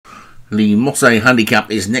The Mosse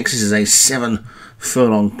Handicap is next. This is a 7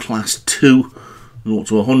 furlong class 2, 0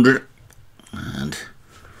 to 100. And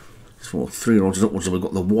for 3-year-olds upwards, we've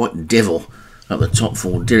got the White Devil at the top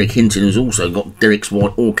for Derek Hinton, who's also got Derek's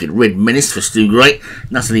White Orchid, Red Menace for Stu Gray,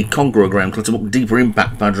 Natalie Conqueror, Graham Clutterbuck, Deeper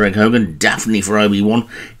Impact, Padraig Hogan, Daphne for Obi-Wan,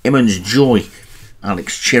 Emmons Joy,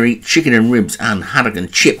 Alex Cherry, Chicken and Ribs and Haddock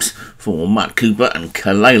and Chips for Matt Cooper, and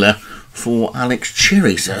Kalela for Alex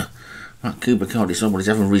Cherry. So Matt Cooper can't decide what he's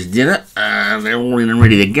having for his dinner, and they're all in and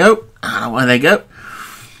ready to go. And away they go.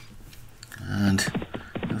 And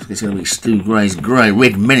it's going to be Stu Gray's Grey.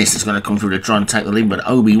 Red Menace is going to come through to try and take the lead, but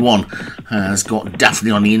Obi-Wan has got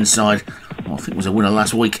Daphne on the inside. Well, I think it was a winner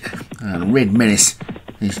last week. And Red Menace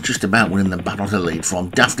is just about winning the battle to lead from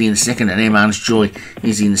Daphne in second, and Emmons Joy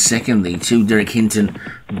is in second. The two Derek Hinton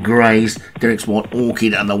Greys, Derek's White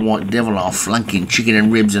Orchid and the White Devil are flanking Chicken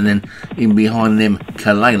and Ribs, and then in behind them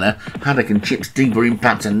Kalela, Haddock and Chips, Deeper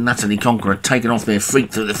Impact and Natalie Conqueror taken off their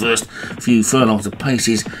feet through the first few furlongs. The pace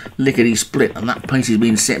is lickety split, and that pace is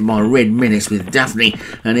being set by Red Menace, with Daphne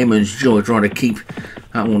and Emmons Joy trying to keep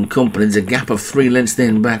that one company. There's a gap of 3 lengths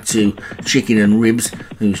then back to Chicken and Ribs,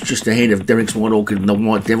 who's just ahead of Derek's White Orchid and the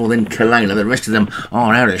White Devil, then Kalela. The rest of them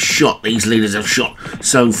are out of shot. These leaders have shot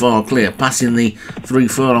so far clear, passing the 3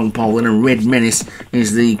 furlong pole then, and Red Menace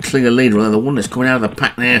is the clear leader, although the one that's coming out of the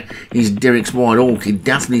pack there is Derek's White Orchid.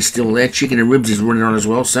 Daphne's still there, Chicken and Ribs is running on as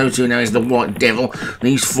well, so too now is the White Devil.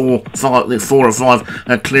 These 4 or 5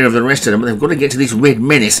 are clear of the rest of them, but they've got to get to this Red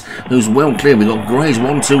Menace, who's well clear. We've got Grey's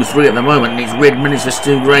 1, 2, 3 at the moment, and it's Red Menace for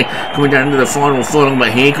Stu Gray coming down into the final furlong,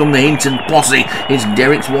 but here come the Hinton posse. It's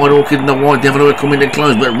Derek's White Orchid and the White Devil who are coming to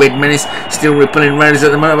close, but Red Menace still repelling raiders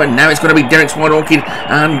at the moment. But now it's going to be Derek's White Orchid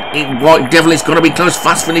and White Devil. It's going to be close,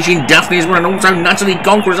 fast finishing. Daphne's run, and also Natalie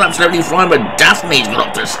Conqueror is absolutely flying, but Daphne's got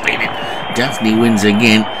up to speed. Daphne wins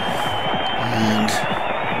again, and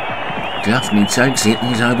Daphne takes it.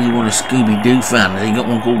 Here's Obi-Wan, a Scooby-Doo fan. Has he got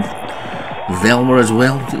one called Velma as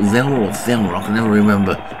well? Velma or Velma? I can never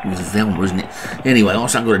remember. It's Velma, isn't it? Anyway,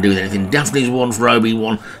 what's that got to do with anything? Daphne's 1 for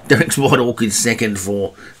Obi-Wan. Derek's White Orchid 2nd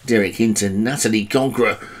for Derek Hinton. Natalie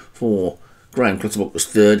Conqueror for Graham Clutterbuck was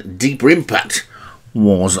 3rd. Deeper Impact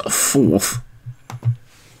was 4th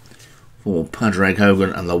for Padraig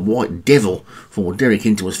Hogan, and the White Devil for Derek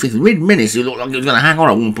Hinton was 5th. Red Menace, who looked like he was going to hang on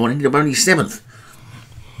at one point, ended up only 7th.